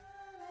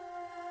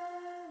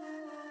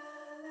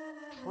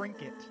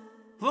trinket.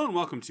 Hello and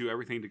welcome to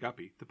Everything to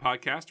Guppy, the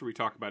podcast where we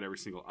talk about every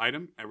single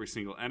item, every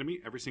single enemy,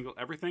 every single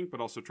everything,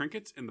 but also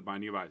trinkets in the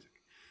Binding of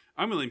Isaac.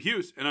 I'm William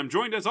Hughes, and I'm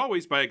joined as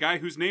always by a guy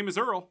whose name is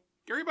Earl,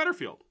 Gary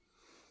Butterfield.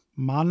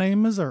 My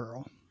name is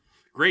Earl.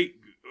 Great,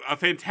 a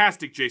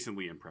fantastic Jason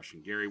Lee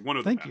impression, Gary. One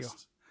of the best. Thank you.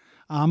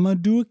 I'm going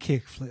to do a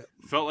kickflip.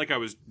 Felt like I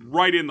was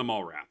right in the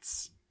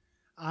Mallrats.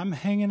 I'm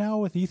hanging out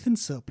with Ethan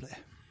Suplee.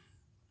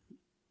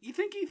 You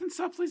think Ethan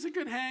Supplee's a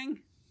good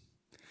hang?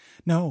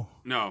 No.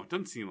 No,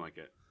 doesn't seem like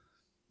it.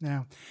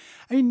 No.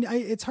 I mean,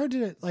 it's hard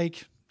to, I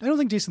don't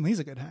think Jason Lee's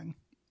a good hang.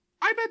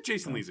 I bet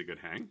Jason Lee's a good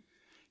hang.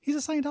 He's a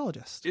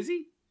Scientologist. Is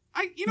he?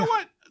 You know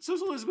what?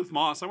 So's Elizabeth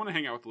Moss. I want to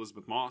hang out with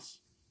Elizabeth Moss.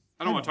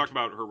 I don't want to talk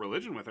about her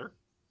religion with her.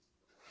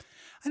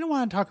 I don't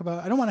want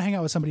to hang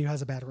out with somebody who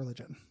has a bad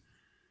religion.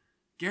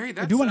 Gary,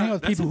 I do want to hang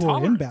out with people who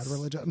are in bad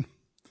religion.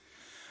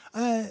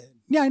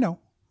 Yeah, I know.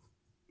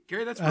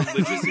 Gary, that's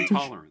religious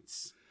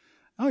intolerance.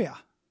 Oh, yeah.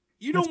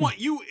 You don't want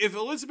if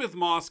Elizabeth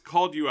Moss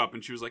called you up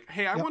and she was like,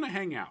 hey, I want to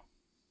hang out.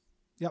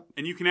 Yep.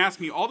 And you can ask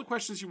me all the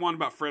questions you want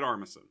about Fred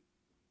Armisen.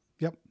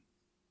 Yep.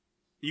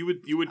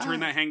 You would turn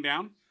that hang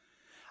down?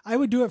 I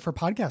would do it for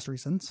podcast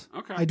reasons.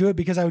 Okay. I do it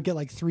because I would get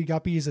 3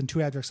 guppies and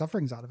 2 abject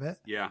sufferings out of it.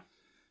 Yeah.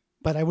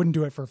 But I wouldn't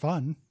do it for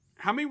fun.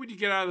 How many would you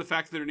get out of the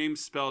fact that her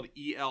name's spelled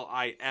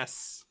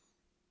E-L-I-S?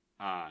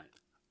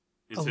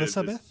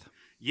 Elizabeth?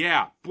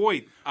 Yeah,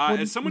 boy.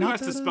 As someone who has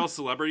to that, spell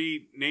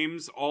celebrity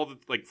names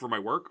for my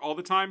work all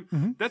the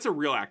time, that's a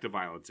real act of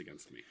violence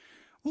against me.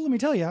 Well, let me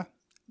tell you,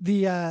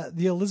 the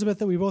Elizabeth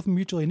that we both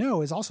mutually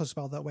know is also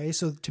spelled that way.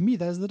 So to me,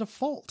 that is the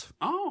default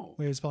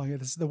way of spelling it.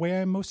 This is the way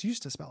I'm most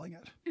used to spelling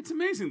it. It's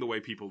amazing the way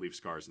people leave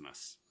scars in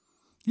us.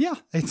 Yeah,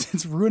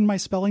 it's ruined my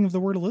spelling of the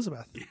word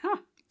Elizabeth. Yeah,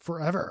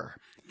 forever.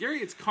 Gary,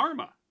 it's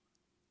karma.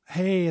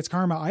 Hey, it's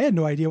karma. I had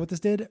no idea what this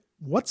did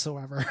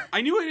whatsoever.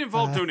 I knew it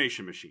involved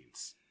donation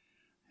machines.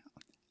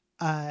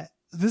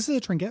 This is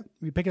a trinket.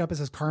 We pick it up. It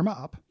says karma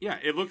up. Yeah,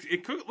 it looks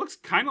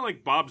kind of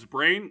like Bob's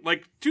brain.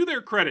 To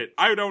their credit,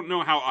 I don't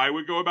know how I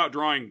would go about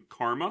drawing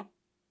karma.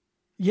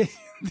 Yeah,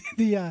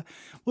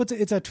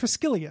 it's a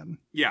Triskelion.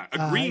 Yeah,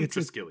 a green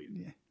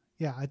Triskelion.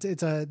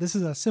 This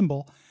is a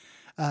symbol.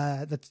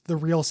 That's the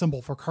real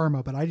symbol for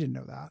karma, but I didn't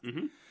know that.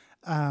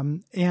 Mm-hmm.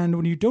 And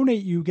when you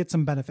donate, you get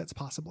some benefits,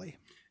 possibly.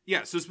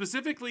 Yeah, so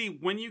specifically,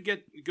 when you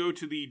go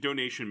to the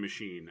donation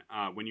machine,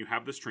 when you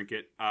have this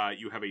trinket,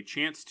 you have a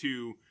chance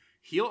to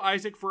heal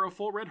Isaac for a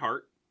full red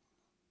heart,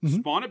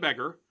 spawn a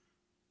beggar,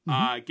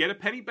 get a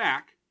penny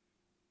back,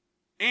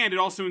 and it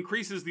also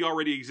increases the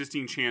already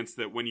existing chance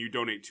that when you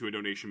donate to a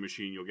donation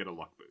machine, you'll get a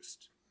luck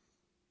boost.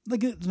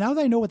 Now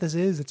that I know what this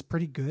is, it's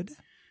pretty good.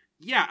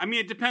 Yeah, I mean,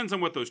 it depends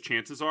on what those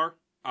chances are.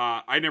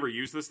 I never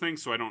use this thing,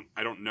 so I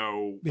don't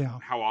know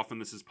how often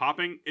this is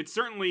popping. It's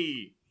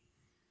certainly...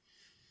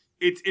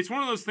 It's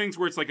one of those things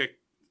where it's like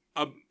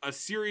a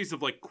series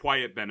of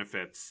quiet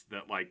benefits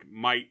that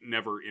might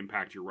never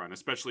impact your run,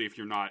 especially if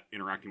you're not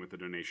interacting with the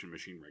donation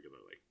machine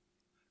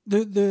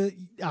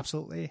regularly.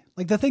 Absolutely.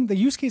 The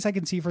use case I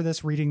can see for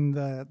this, reading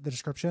the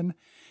description,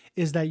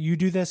 is that you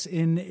do this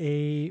in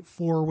a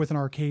floor with an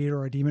arcade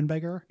or a demon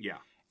beggar. Yeah.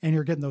 And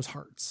you're getting those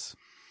hearts.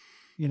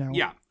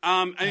 Yeah.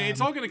 It's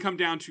all going to come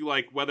down to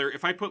whether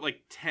if I put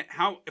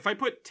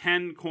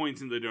 10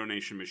 coins in the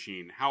donation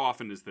machine, how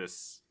often is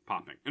this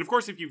popping? And of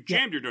course, if you've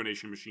jammed your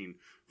donation machine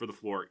for the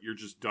floor, you're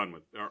just done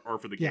with, or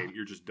for the game,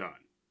 you're just done.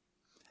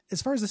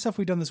 As far as the stuff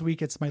we've done this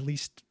week, it's my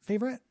least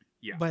favorite.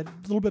 Yeah. But a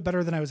little bit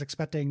better than I was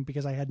expecting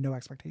because I had no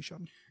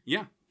expectation.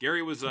 Yeah.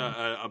 Gary was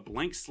a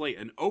blank slate,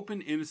 an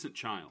open, innocent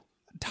child.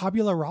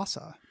 Tabula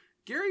rasa.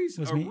 Gary's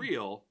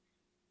real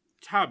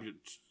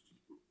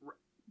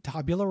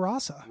Tabula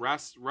rasa.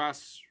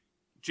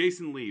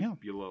 Jason Lee. Yeah.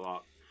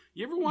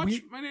 You ever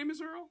watch My Name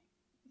is Earl?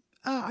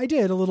 I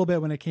did a little bit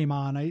when it came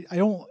on. I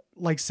don't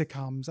like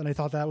sitcoms, and I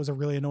thought that was a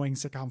really annoying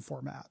sitcom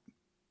format.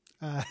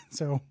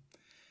 So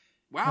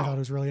wow. I thought it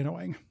was really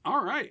annoying.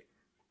 All right.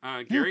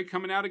 Gary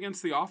coming out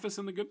against The Office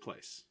and The Good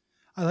Place.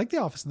 I like The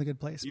Office and The Good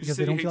Place because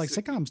they don't feel like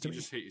sitcoms to me.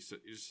 You just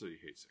say you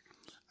hate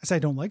sitcoms. I say I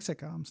don't like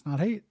sitcoms, not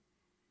hate.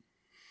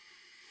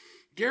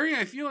 Gary,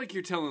 I feel like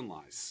you're telling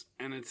lies,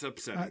 and it's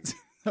upsetting.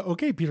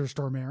 Okay, Peter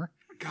Stormare.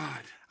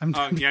 God.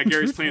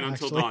 Gary's playing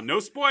Until Dawn. No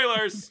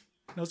spoilers.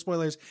 No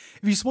spoilers.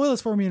 If you spoil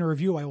this for me in a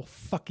review, I will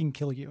fucking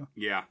kill you.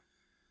 Yeah.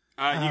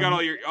 You got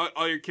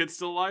all your kids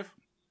still alive?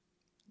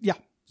 Yeah.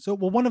 So,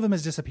 one of them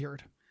has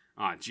disappeared.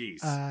 Ah,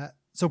 jeez.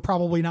 So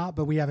probably not,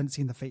 but we haven't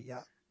seen the fate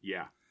yet.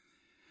 Yeah.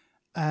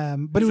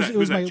 But it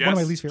was one of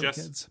my least favorite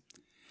kids.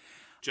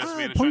 Just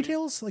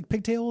Ponytails,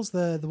 Pigtails,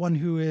 the one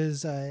who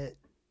is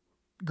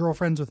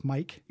girlfriends with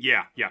Mike.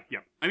 Yeah.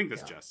 I think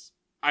that's Jess.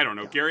 I don't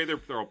know. Yeah. Gary, they're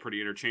all pretty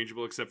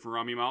interchangeable except for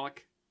Rami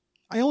Malek.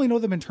 I only know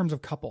them in terms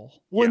of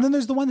couple. Well, and then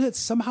there's the one that's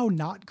somehow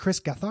not Chris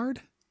Gethard.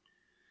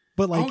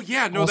 But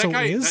that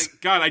guy is.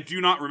 God, I do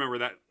not remember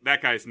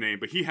that guy's name,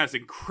 but he has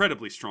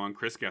incredibly strong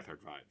Chris Gethard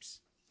vibes.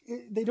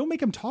 They don't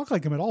make him talk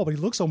like him at all, but he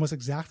looks almost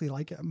exactly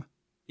like him.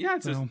 Yeah,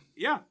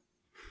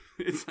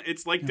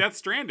 it's like Death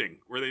Stranding,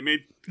 where they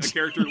made a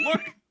character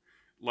look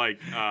like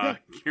Guillermo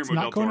del Toro.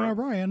 Not Conan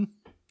O'Brien.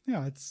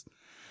 Yeah, it's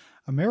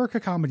America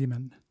Comedy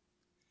Men.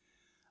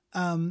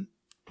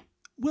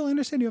 Will, I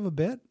understand you have a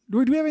bit. Do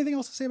we have anything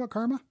else to say about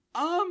karma?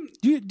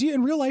 Do you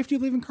in real life, do you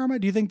believe in karma?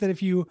 Do you think that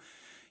if you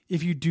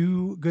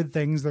do good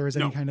things, there is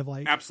any kind of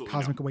like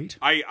cosmic weight?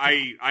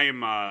 I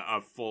am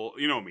a full,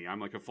 you know me, I'm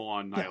like a full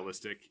on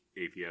nihilistic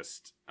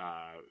atheist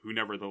who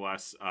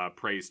nevertheless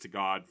prays to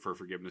God for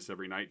forgiveness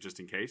every night just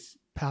in case.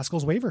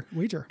 Pascal's wager.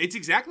 It's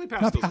exactly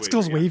Not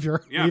Pascal's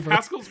wager. Yeah,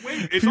 Pascal's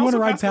wager. If you want to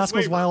ride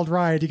Pascal's wild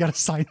ride, you got to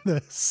sign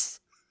this.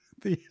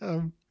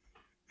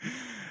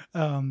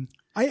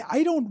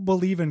 I don't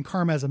believe in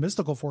karma as a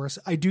mystical force.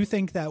 I do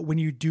think that when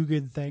you do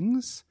good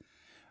things,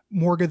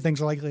 more good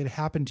things are likely to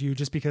happen to you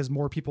just because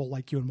more people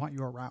like you and want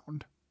you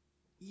around.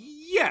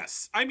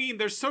 Yes. I mean,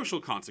 there's social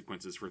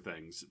consequences for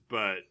things,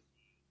 but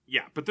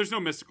there's no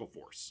mystical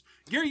force.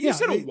 Gary, you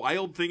said a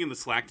wild thing in the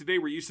Slack today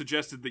where you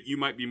suggested that you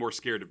might be more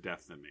scared of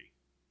death than me.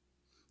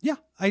 Yeah,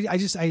 I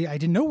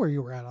didn't know where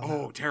you were at on that.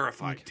 Oh,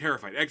 terrified,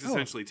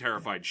 existentially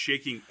terrified,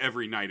 shaking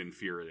every night in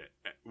fear of it.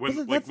 When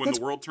the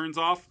world turns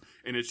off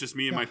and it's just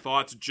me and my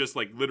thoughts, just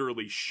like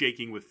literally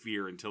shaking with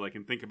fear until I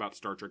can think about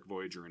Star Trek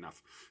Voyager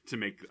enough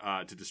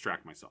to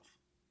distract myself.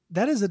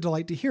 That is a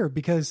delight to hear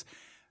because,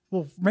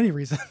 well, for many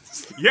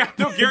reasons. Yeah,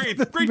 no, Gary,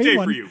 it's a great day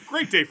for you.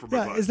 Great day for me.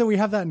 Yeah, is that we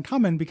have that in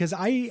common because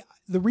the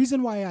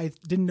reason why I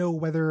didn't know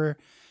whether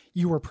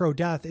you were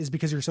pro-death is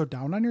because you're so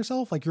down on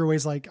yourself. Like you're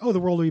always like, oh, the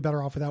world will be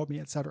better off without me,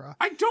 etc.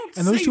 I don't.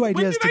 And those two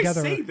ideas together.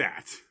 I say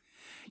that?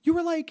 You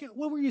were like,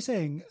 what were you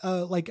saying?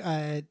 You're like,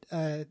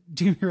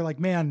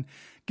 man,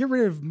 get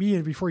rid of me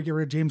before you get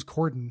rid of James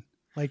Corden.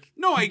 Like,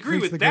 no, I agree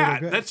with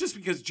that. That's just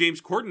because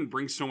James Corden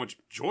brings so much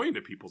joy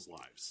into people's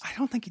lives. I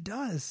don't think he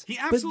does. He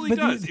absolutely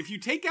does. If you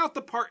take out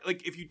the part,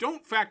 like if you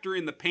don't factor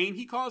in the pain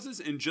he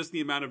causes and just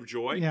the amount of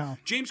joy,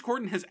 James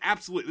Corden has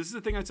absolutely, this is the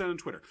thing I said on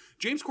Twitter,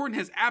 James Corden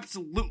has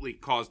absolutely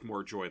caused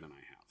more joy than I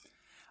have.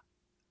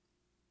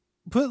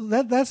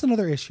 But that's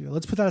another issue.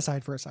 Let's put that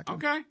aside for a second.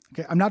 Okay.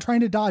 I'm not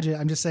trying to dodge it.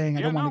 I'm just saying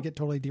I don't want to get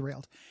totally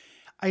derailed.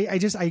 I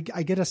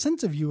get a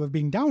sense of you of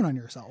being down on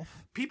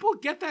yourself. People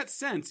get that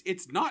sense.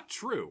 It's not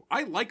true.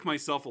 I like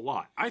myself a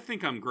lot. I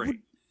think I'm great.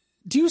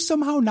 Do you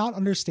somehow not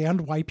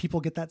understand why people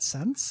get that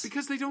sense?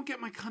 Because they don't get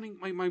my cunning,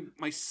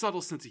 my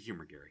subtle sense of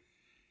humor, Gary.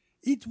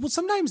 Well,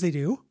 sometimes they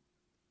do.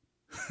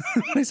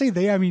 When I say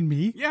they, I mean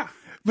me. Yeah.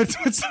 But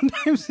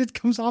sometimes it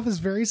comes off as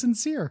very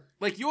sincere.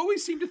 Like, you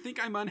always seem to think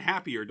I'm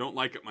unhappy or don't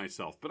like it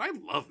myself, but I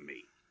love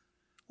me.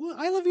 Well,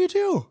 I love you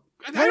too.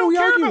 I don't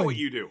care about what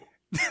you do.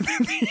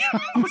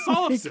 I'm a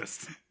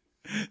solipsist.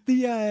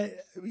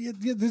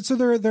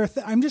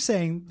 I'm just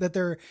saying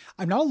that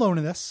I'm not alone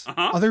in this.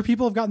 Other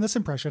people have gotten this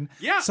impression.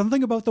 Yeah.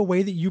 Something about the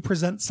way that you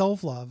present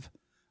self-love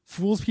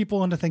fools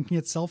people into thinking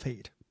it's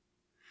self-hate.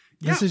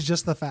 This is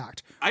just the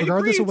fact.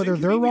 Regardless of whether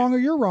they're wrong or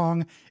you're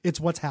wrong,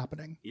 it's what's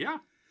happening. Yeah.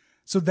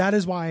 So that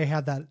is why I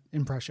had that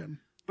impression.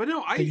 But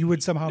that you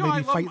would somehow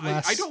maybe fight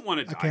less. I don't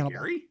want to die,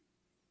 Gary.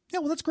 Yeah,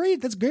 well, that's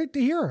great. That's great to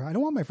hear. I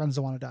don't want my friends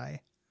to want to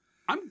die.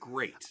 I'm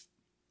great.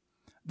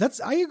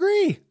 I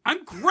agree.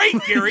 I'm great,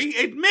 Gary.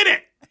 Admit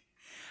it.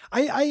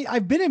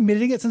 I've been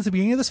admitting it since the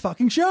beginning of this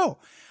fucking show.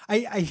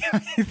 I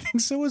think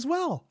so as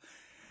well.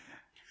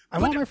 I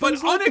want my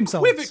friends to like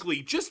themselves.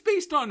 Unequivocally, just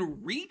based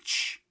on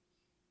reach,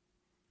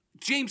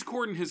 James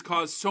Corden has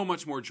caused so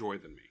much more joy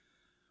than me.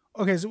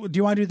 Okay, so do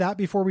you want to do that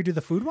before we do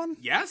the food one?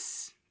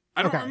 Yes.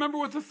 I don't remember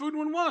what the food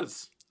one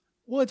was.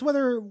 Well, it's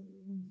whether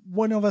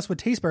one of us would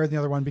taste better than the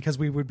other one because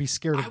we would be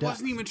scared of death. I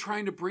wasn't even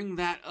trying to bring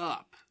that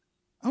up.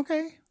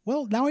 Okay.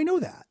 Well, now I know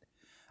that.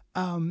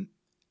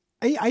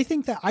 I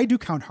think that I do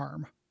count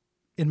harm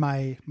in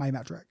my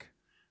metric.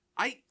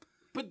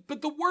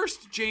 But the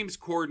worst James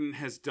Corden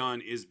has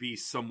done is be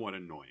somewhat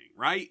annoying,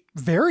 right?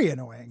 Very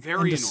annoying. Very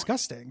annoying.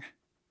 Disgusting.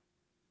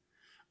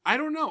 I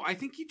don't know. I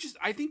think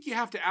you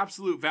have to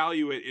absolute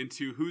value it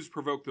into who's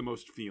provoked the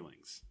most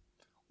feelings.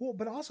 Well,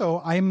 but also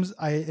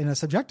in a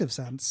subjective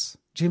sense,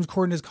 James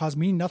Corden has caused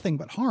me nothing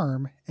but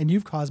harm, and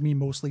you've caused me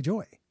mostly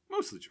joy.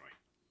 Mostly joy.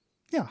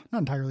 Yeah, not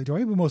entirely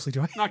joy, but mostly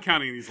joy. Not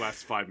counting these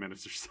last 5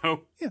 minutes or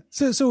so. Yeah.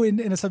 So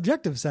in a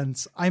subjective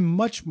sense, I'm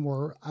much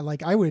more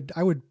I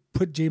would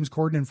put James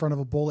Corden in front of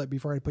a bullet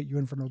before I put you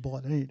in front of a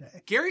bullet any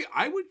day. Gary,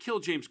 I would kill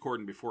James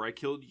Corden before I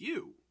killed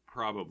you,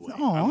 probably.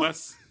 Aww.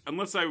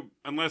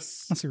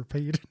 Unless you were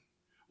paid.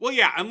 Well,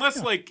 yeah,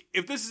 unless like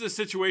if this is a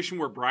situation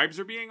where bribes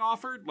are being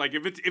offered, like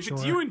if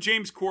it's you and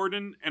James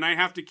Corden and I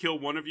have to kill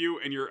one of you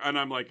and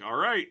I'm like, all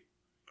right,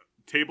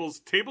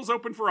 tables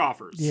open for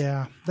offers.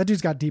 Yeah, that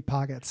dude's got deep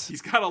pockets.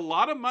 He's got a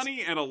lot of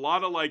money and a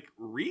lot of like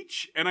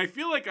reach, and I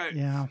feel like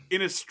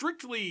in a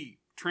strictly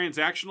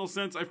transactional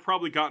sense, I've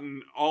probably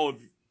gotten all of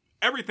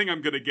everything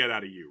I'm going to get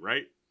out of you,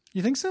 right?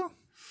 You think so?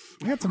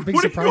 I got some big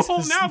surprises. What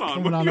are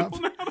you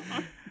holding out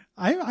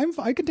on?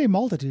 I contain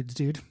multitudes,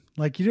 dude.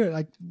 Like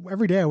like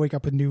every day I wake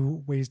up with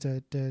new ways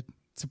to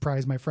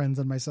surprise my friends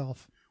and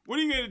myself. What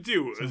are you going to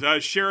do?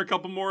 Share a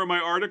couple more of my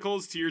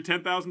articles to your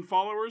 10,000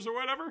 followers or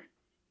whatever?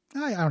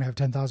 I don't have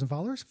 10,000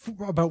 followers.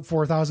 About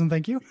 4,000,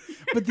 thank you.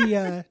 But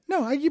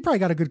you probably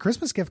got a good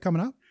Christmas gift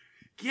coming up.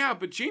 Yeah,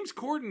 but James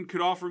Corden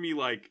could offer me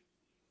like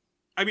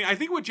I mean, I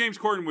think what James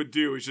Corden would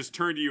do is just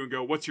turn to you and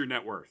go, "What's your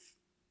net worth?"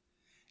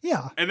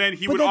 Yeah. And then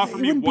he would offer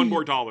me $1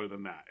 more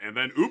than that. And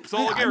then, oops,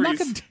 all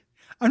Gary's.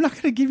 I'm not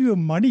going to give you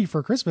money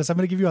for Christmas. I'm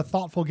going to give you a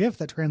thoughtful gift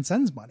that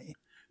transcends money.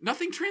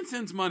 Nothing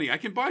transcends money. I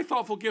can buy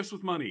thoughtful gifts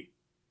with money.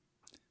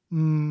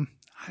 I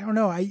don't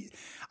know. I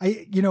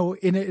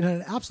in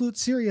an absolute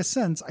serious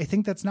sense, I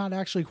think that's not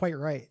actually quite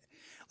right.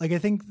 Like, I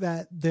think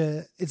that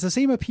it's the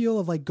same appeal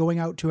of like going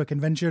out to a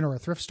convention or a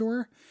thrift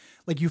store.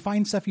 Like, you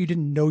find stuff you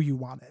didn't know you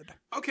wanted.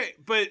 Okay,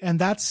 and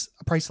that's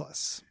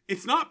priceless.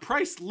 It's not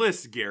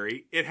priceless,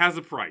 Gary. It has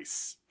a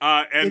price.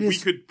 And we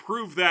could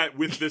prove that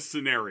with this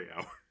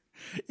scenario.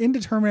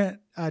 Indeterminate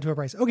to a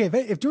price. Okay,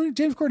 if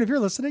James Corden, if you're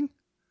listening,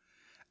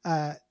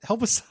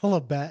 help us settle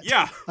a bet.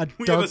 Yeah,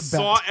 we have a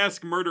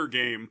Saw-esque murder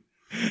game.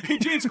 Hey,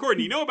 James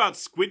Corden, you know about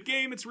Squid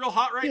Game? It's real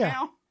hot right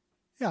now.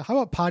 Yeah, how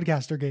about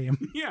Podcaster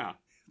Game? Yeah.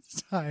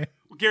 Hi.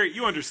 Well, Gary,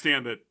 you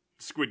understand that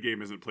Squid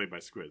Game isn't played by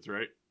squids,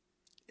 right?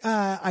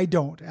 I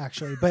don't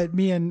actually, but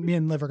me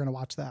and Liv are going to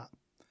watch that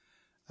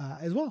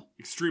as well.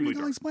 Extremely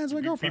dark. Plans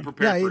with my girlfriend. Be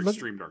prepared for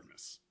extreme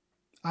darkness.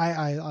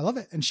 I love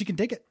it, and she can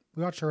take it.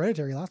 We watched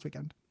Hereditary last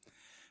weekend.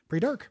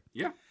 Pretty dark.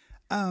 Yeah.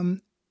 In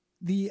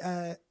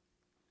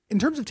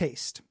terms of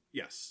taste.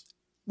 Yes.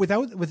 With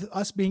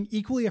us being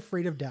equally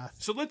afraid of death.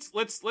 So let's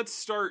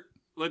start.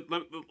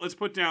 Let's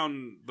put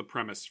down the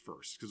premise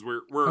first, because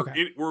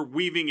we're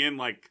weaving in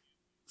like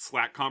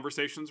Slack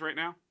conversations right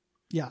now.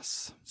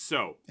 Yes.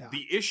 So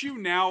the issue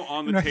now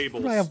on the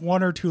table. I have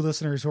one or two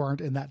listeners who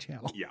aren't in that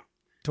channel. Yeah.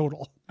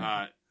 Total.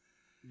 And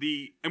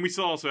we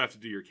still also have to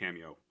do your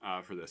cameo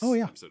for this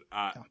episode.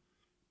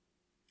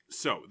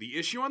 So the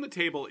issue on the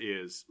table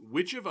is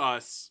which of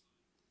us,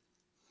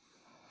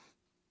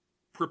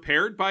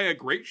 prepared by a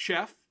great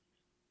chef,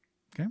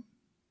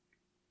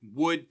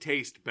 would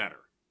taste better.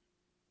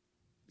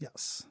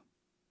 Yes.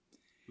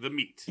 The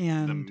meat.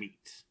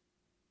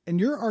 And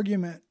your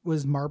argument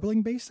was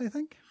marbling based, I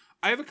think?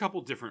 I have a couple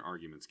different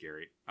arguments,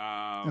 Gary.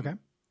 Okay.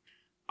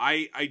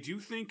 I do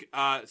think,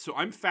 so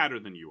I'm fatter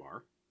than you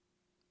are.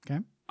 Okay.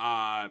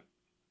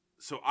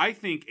 So I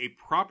think a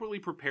properly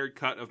prepared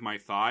cut of my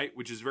thigh,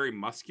 which is very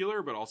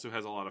muscular but also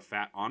has a lot of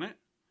fat on it,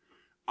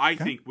 I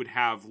think would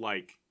have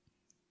like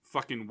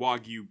fucking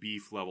Wagyu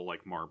beef level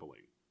like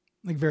marbling.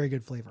 Like very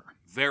good flavor.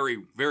 Very,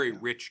 very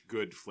rich,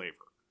 good flavor.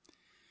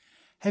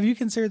 Have you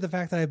considered the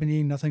fact that I've been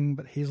eating nothing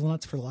but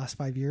hazelnuts for the last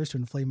 5 years to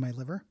inflame my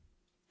liver?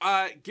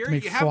 Gary,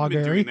 you haven't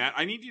been doing that.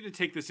 I need you to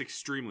take this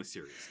extremely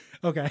seriously.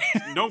 Okay.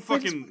 None of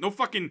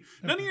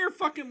your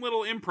fucking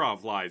little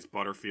improv lies,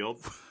 Butterfield.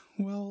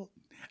 Well,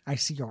 I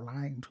see you're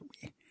lying to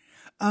me.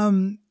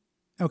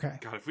 Okay.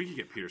 God, if we could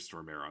get Peter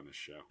Stormare on this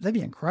show. That'd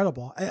be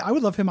incredible. I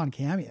would love him on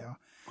Cameo.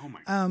 Oh my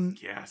God,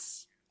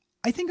 yes.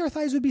 I think our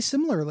thighs would be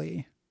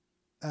similarly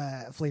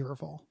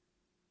flavorful.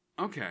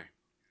 Okay.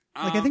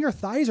 I think our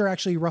thighs are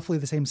actually roughly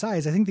the same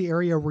size. I think the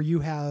area where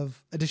you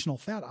have additional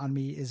fat on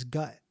me is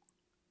gut.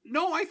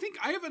 No, I think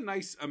I have a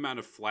nice amount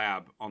of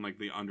flab on like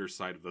the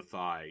underside of the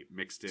thigh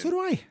mixed in. So do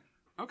I.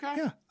 Okay.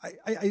 Yeah.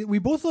 I we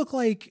both look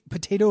like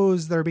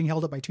potatoes that are being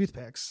held up by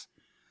toothpicks.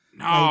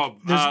 No,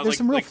 there's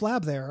some real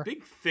flab there.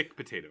 Big thick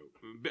potato,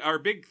 or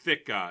big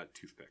thick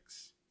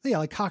toothpicks. Yeah,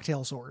 like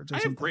cocktail swords. Or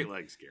something. Have great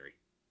legs, Gary.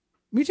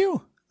 Me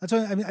too. That's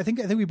what I mean. I think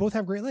we both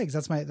have great legs.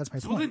 That's my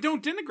point. Well, then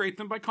don't denigrate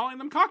them by calling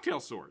them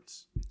cocktail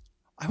swords.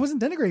 I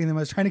wasn't denigrating them. I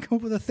was trying to come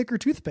up with a thicker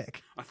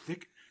toothpick.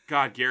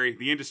 God, Gary,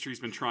 the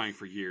industry's been trying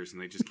for years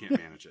and they just can't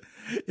manage it.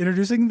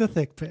 Introducing the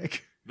thick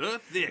pick. The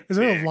thick. Is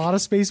there a lot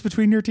of space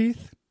between your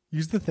teeth?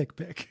 Use the thick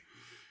pick.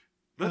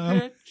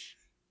 The pitch.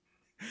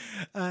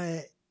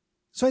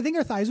 So I think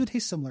our thighs would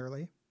taste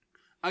similarly.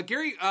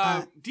 Gary,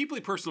 deeply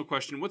personal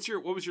question. What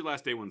was your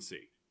last A1C?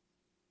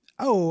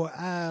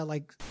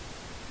 Like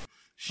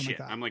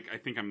shit. I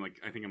think I'm like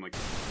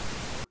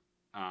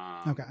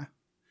okay.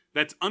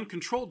 That's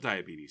uncontrolled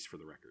diabetes, for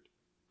the record.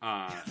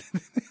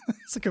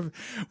 It's like one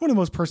of the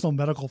most personal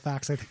medical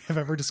facts I think I've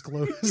ever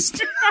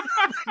disclosed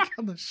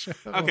on the show.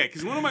 Okay,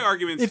 because one of my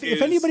arguments is...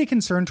 If anybody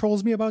concern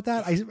trolls me about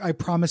that, I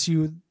promise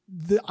you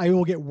I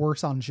will get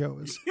worse on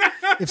shows.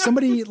 If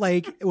somebody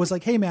was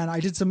like, hey man,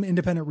 I did some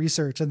independent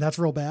research and that's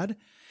real bad,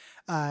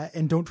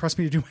 and don't trust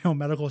me to do my own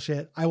medical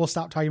shit, I will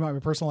stop talking about my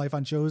personal life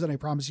on shows and I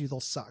promise you they'll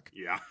suck.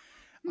 Yeah.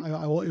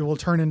 It will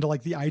turn into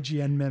like the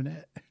IGN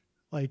minute.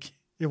 Like...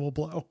 it will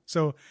blow.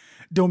 So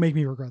don't make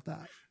me regret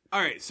that.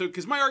 All right. So,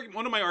 because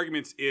one of my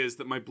arguments is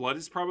that my blood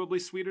is probably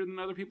sweeter than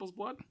other people's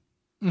blood.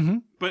 Mm-hmm.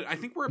 But I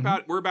think we're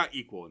about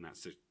equal in that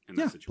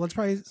situation. Blood's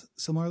probably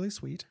similarly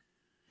sweet.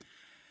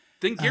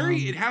 Then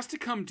Gary, it has to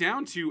come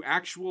down to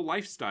actual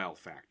lifestyle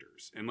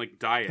factors and like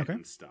diet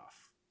and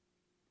stuff.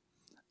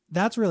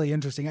 That's really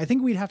interesting. I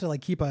think we'd have to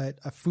like keep a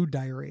food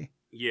diary.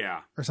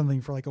 Yeah. Or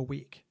something for like a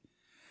week.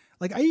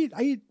 Like I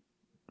eat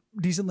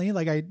decently.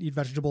 Like I eat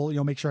vegetable,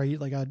 make sure I eat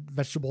like a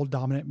vegetable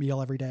dominant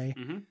meal every day.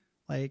 Mm-hmm.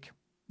 Like,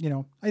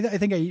 I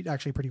think I eat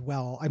actually pretty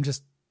well. I'm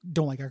just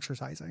don't like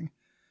exercising.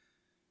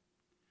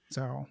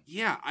 So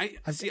yeah, I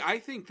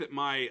think that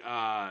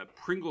my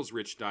Pringles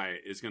rich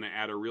diet is going to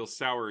add a real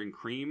sour and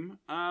cream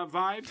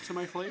vibe to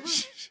my flavor.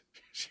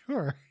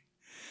 Sure.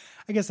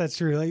 I guess that's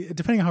true. Like,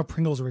 depending on how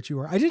Pringles rich you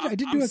are. I did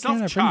do a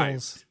can of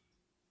Pringles.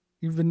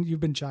 You've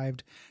been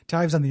chived.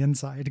 Chives on the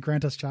inside.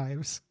 Grant us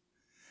chives.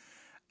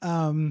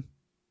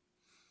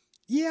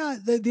 Yeah,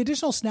 the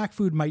additional snack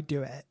food might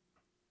do it.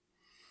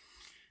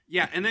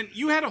 Yeah, and then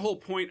you had a whole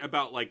point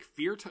about like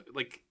fear,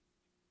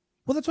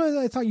 well, that's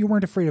why I thought you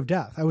weren't afraid of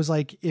death. I was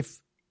like, if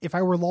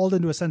I were lulled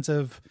into a sense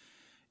of,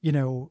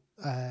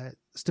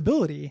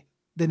 stability,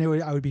 then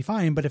I would be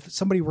fine. But if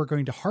somebody were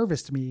going to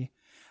harvest me,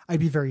 I'd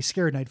be very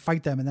scared and I'd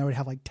fight them and I would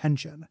have like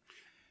tension.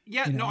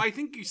 Yeah, no, I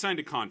think you signed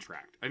a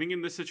contract. I think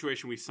in this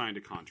situation we signed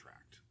a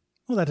contract.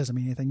 Well, that doesn't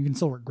mean anything. You can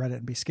still regret it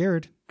and be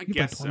scared. I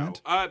guess so.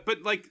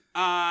 But like,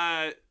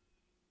 I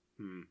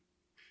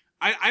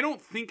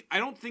don't think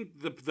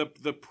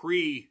the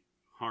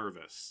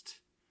pre-harvest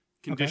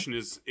condition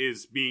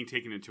is being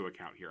taken into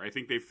account here. I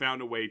think they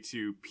found a way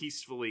to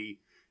peacefully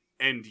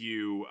end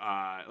you.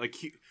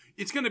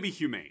 It's going to be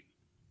humane.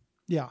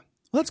 Yeah,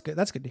 well, that's good.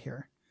 That's good to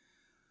hear.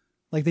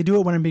 Like they do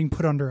it when I'm being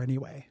put under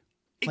anyway.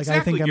 Like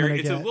exactly, I think Gary.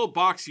 It's a little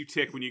box you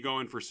tick when you go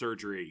in for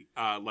surgery.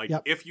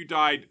 Yep. If you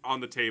died on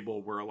the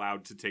table, we're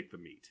allowed to take the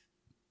meat.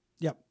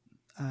 Yep.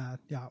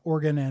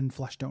 Organ and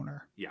flesh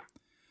donor. Yeah.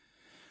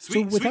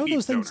 So without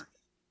those things,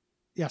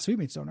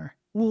 sweetmeats donor.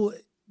 Well,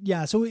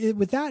 yeah. So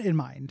with that in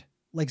mind,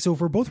 like, so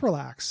if we're both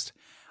relaxed,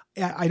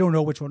 I don't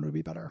know which one would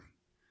be better.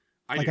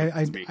 I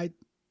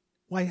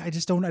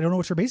just don't. I don't know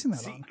what you're basing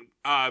that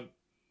on.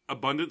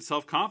 Abundant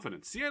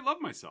self-confidence. See, I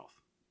love myself.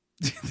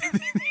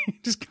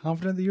 Just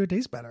confident that you would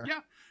taste better.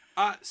 Yeah.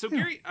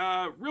 Gary,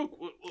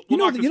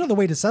 the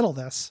way to settle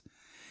this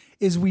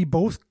is we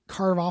both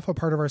carve off a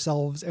part of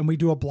ourselves and we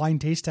do a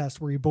blind taste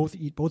test where we both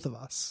eat both of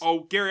us.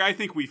 Oh, Gary, I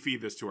think we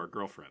feed this to our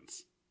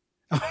girlfriends.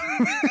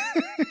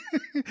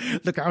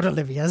 Look out,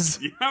 Olivia's.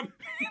 Yep.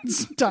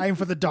 It's time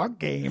for the dog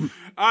game.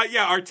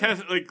 Our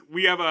test,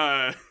 we have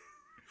a...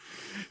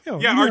 our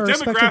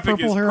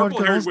demographic is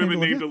purple-haired women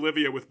named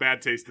Olivia with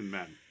bad taste in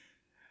men.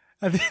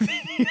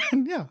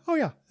 Yeah. Oh,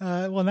 yeah.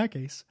 Well, in that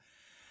case,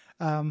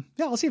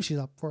 I'll see if she's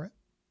up for it.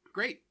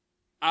 Great.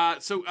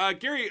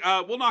 Gary,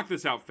 we'll knock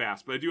this out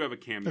fast, but I do have a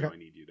cameo I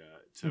need you to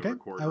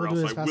record, or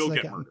else I will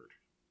get murdered.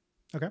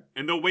 Okay.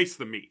 And they'll waste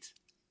the meat.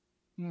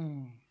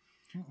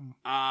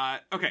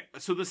 Okay.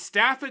 So the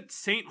staff at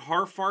St.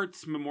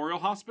 Harfart's Memorial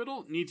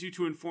Hospital needs you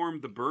to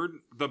inform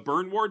the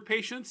burn ward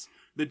patients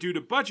that due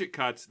to budget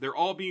cuts, they're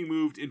all being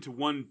moved into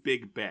one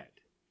big bed.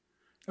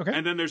 Okay.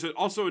 And then there's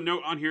also a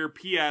note on here,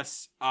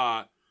 P.S.,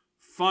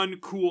 fun,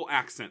 cool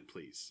accent,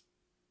 please.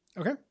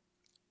 Okay.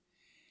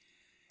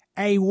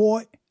 Hey,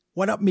 what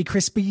up, me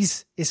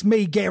Crispies? It's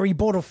me, Gary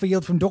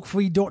Bottlefield from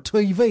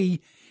DuckFeed.tv.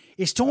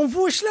 It's time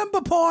for a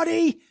slumber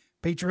party.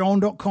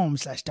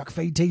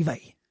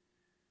 Patreon.com/DuckFeedTV.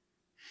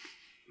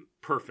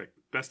 Perfect.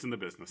 Best in the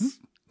business.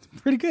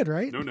 Pretty good,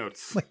 right? No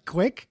notes. Like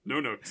quick? No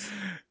notes.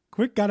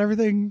 Quick, got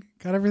everything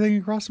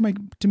across to me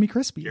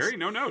Crispies. Gary,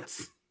 no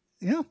notes.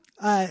 Yeah.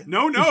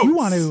 No notes. If you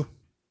want to.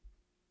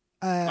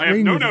 I have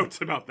no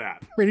notes about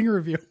that. Rating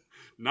review.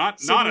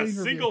 Not a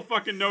single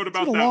fucking note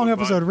about that. It's been a long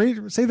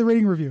episode. Say the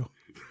rating review.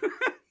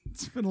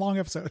 It's been a long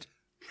episode.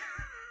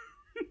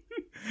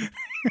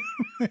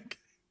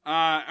 All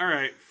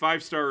right.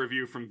 5-star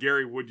review from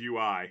Gary Wood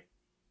UI.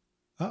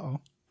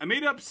 Uh-oh. I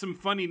made up some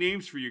funny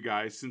names for you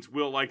guys since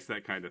Will likes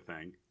that kind of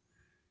thing.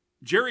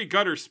 Jerry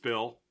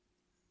Gutterspill.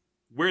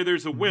 Where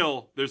there's a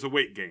will, there's a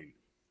weight gain.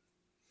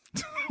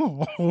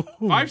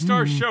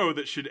 5-star show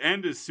that should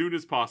end as soon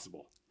as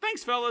possible.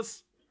 Thanks,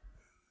 fellas.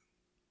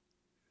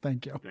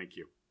 Thank you. Thank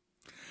you.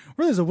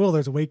 Where there's a will,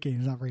 there's a weight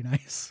gain. Is not very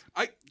nice.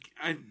 I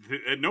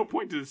at no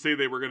point did it say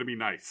they were going to be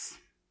nice.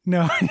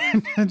 No,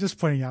 I'm just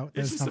pointing out.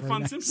 It's just a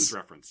fun Simpsons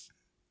reference.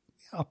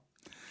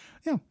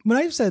 Yeah.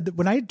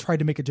 When I tried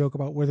to make a joke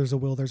about where there's a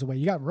will, there's a way,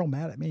 you got real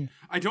mad at me.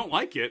 I don't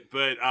like it,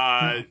 but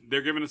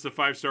they're giving us a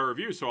 5-star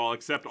review, so I'll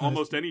accept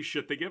almost any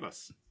shit they give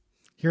us.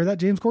 Hear that,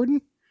 James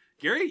Corden?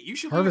 Gary, you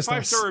should leave a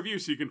 5-star review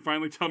so you can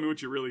finally tell me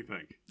what you really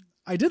think.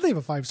 I did leave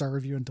a 5-star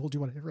review and told you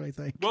what I really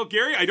think. Well,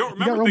 Gary, I don't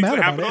remember things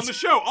that happened on the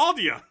show.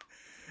 Aldia.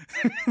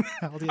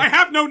 I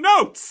have no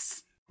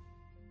notes.